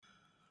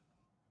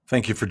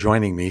Thank you for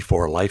joining me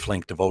for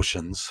Lifelink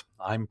Devotions.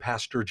 I'm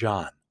Pastor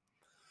John.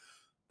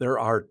 There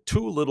are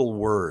two little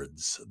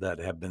words that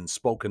have been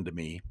spoken to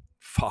me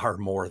far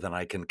more than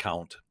I can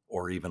count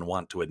or even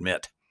want to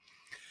admit.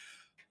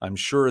 I'm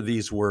sure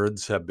these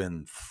words have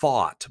been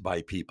thought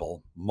by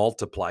people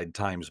multiplied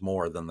times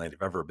more than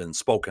they've ever been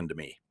spoken to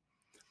me.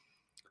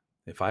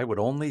 If I would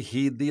only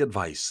heed the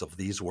advice of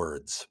these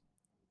words,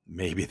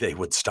 maybe they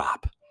would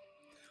stop.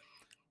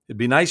 It'd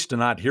be nice to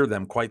not hear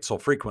them quite so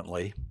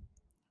frequently,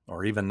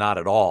 or even not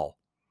at all.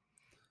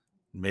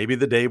 Maybe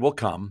the day will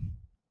come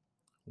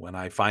when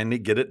I finally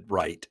get it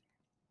right,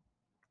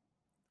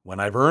 when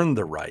I've earned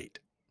the right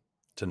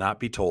to not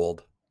be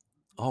told,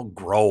 "Oh,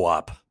 grow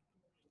up."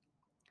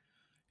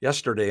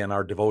 Yesterday in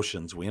our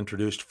devotions, we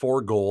introduced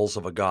 4 goals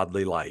of a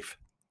godly life: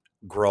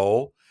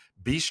 grow,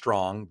 be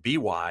strong, be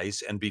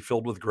wise, and be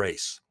filled with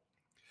grace.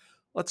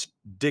 Let's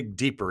dig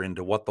deeper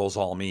into what those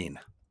all mean.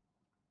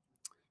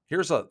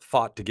 Here's a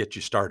thought to get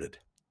you started.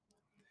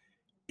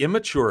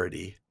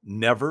 Immaturity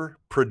never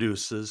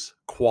produces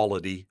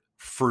quality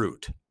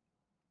fruit.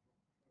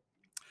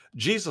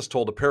 Jesus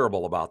told a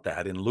parable about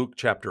that in Luke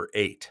chapter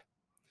 8,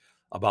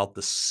 about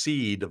the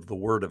seed of the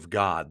Word of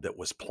God that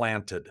was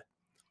planted.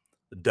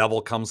 The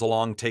devil comes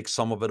along, takes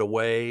some of it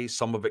away,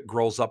 some of it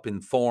grows up in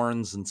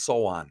thorns, and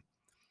so on.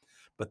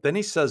 But then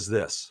he says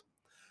this: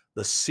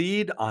 the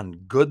seed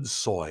on good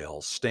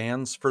soil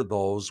stands for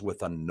those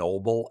with a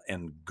noble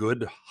and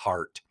good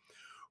heart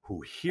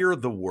who hear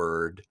the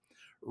word,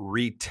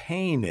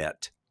 retain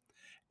it,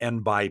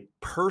 and by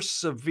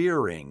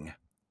persevering,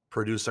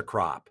 produce a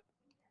crop.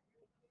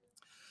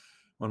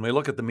 When we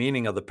look at the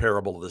meaning of the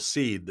parable of the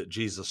seed that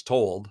Jesus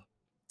told,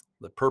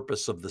 the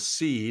purpose of the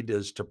seed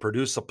is to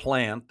produce a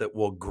plant that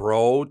will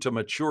grow to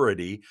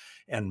maturity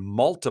and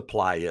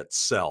multiply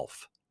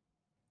itself.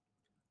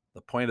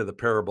 The point of the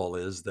parable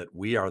is that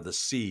we are the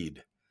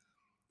seed,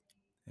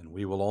 and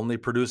we will only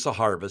produce a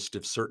harvest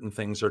if certain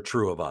things are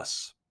true of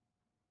us.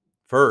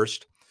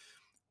 First,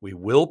 we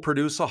will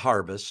produce a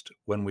harvest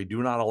when we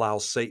do not allow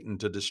Satan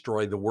to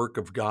destroy the work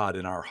of God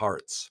in our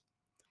hearts.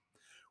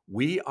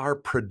 We are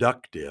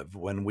productive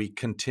when we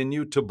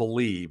continue to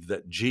believe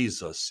that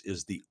Jesus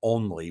is the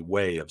only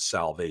way of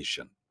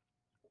salvation.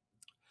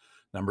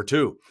 Number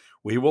 2,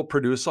 we will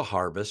produce a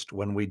harvest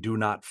when we do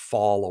not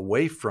fall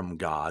away from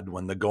God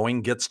when the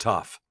going gets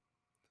tough.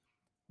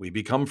 We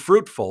become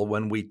fruitful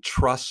when we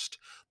trust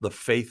the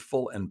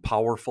faithful and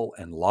powerful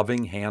and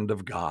loving hand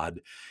of God,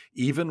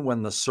 even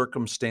when the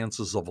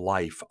circumstances of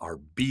life are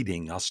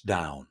beating us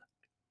down.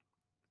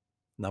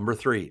 Number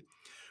 3,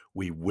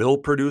 we will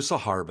produce a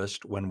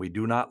harvest when we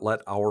do not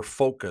let our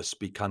focus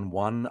become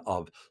one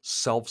of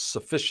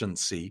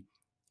self-sufficiency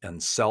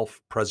and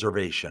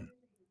self-preservation.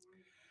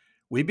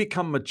 We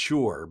become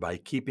mature by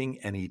keeping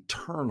an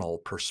eternal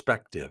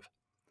perspective.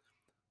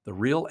 The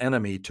real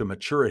enemy to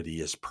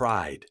maturity is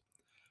pride.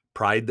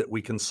 Pride that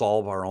we can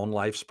solve our own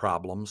life's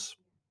problems,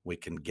 we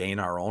can gain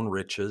our own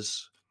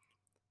riches,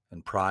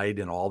 and pride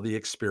in all the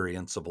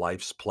experience of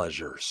life's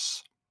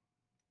pleasures.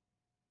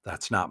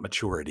 That's not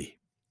maturity.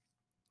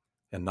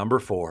 And number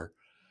 4,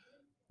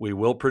 we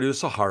will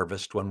produce a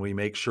harvest when we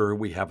make sure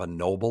we have a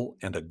noble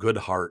and a good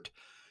heart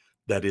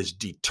that is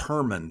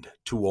determined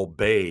to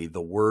obey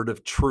the word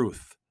of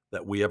truth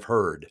that we have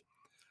heard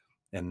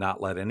and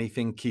not let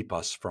anything keep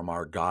us from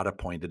our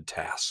God-appointed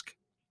task.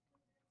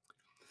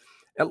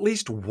 At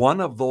least one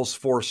of those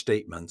 4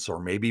 statements, or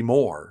maybe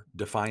more,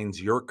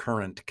 defines your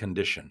current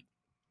condition.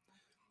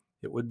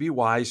 It would be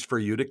wise for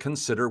you to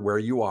consider where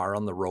you are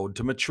on the road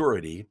to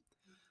maturity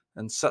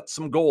and set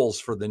some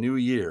goals for the new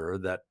year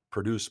that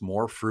produce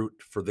more fruit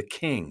for the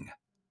King.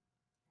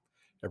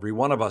 Every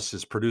one of us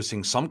is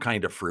producing some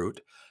kind of fruit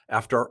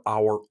after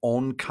our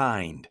own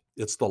kind.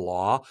 It's the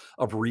law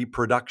of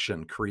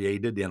reproduction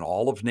created in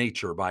all of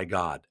nature by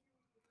God.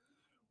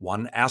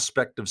 One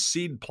aspect of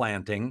seed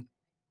planting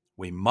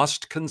we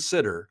must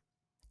consider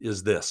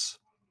is this: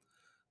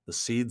 the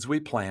seeds we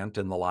plant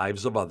in the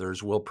lives of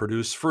others will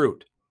produce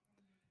fruit,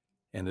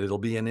 and it'll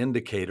be an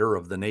indicator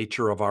of the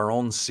nature of our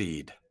own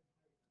seed.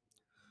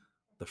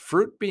 The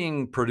fruit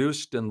being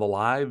produced in the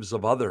lives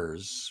of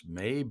others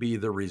may be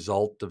the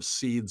result of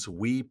seeds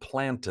we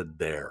planted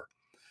there.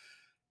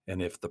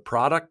 And if the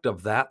product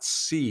of that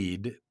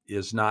seed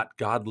is not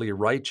godly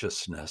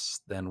righteousness,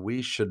 then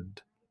we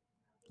should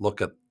look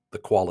at the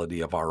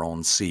quality of our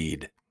own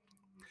seed.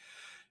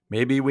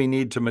 Maybe we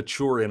need to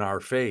mature in our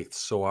faith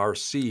so our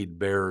seed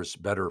bears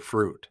better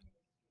fruit.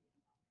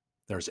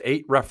 There's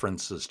 8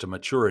 references to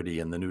maturity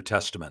in the New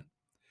Testament.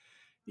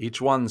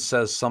 Each one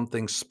says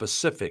something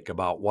specific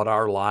about what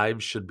our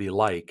lives should be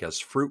like as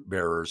fruit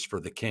bearers for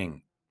the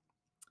King.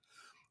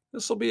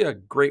 This will be a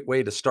great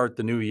way to start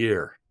the new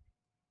year.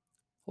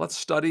 Let's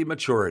study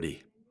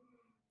maturity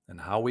and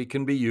how we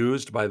can be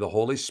used by the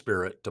Holy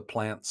Spirit to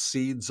plant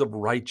seeds of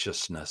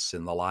righteousness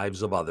in the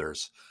lives of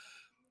others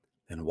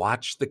and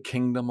watch the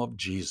kingdom of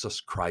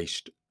Jesus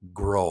Christ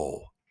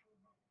grow.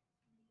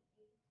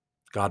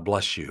 God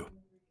bless you.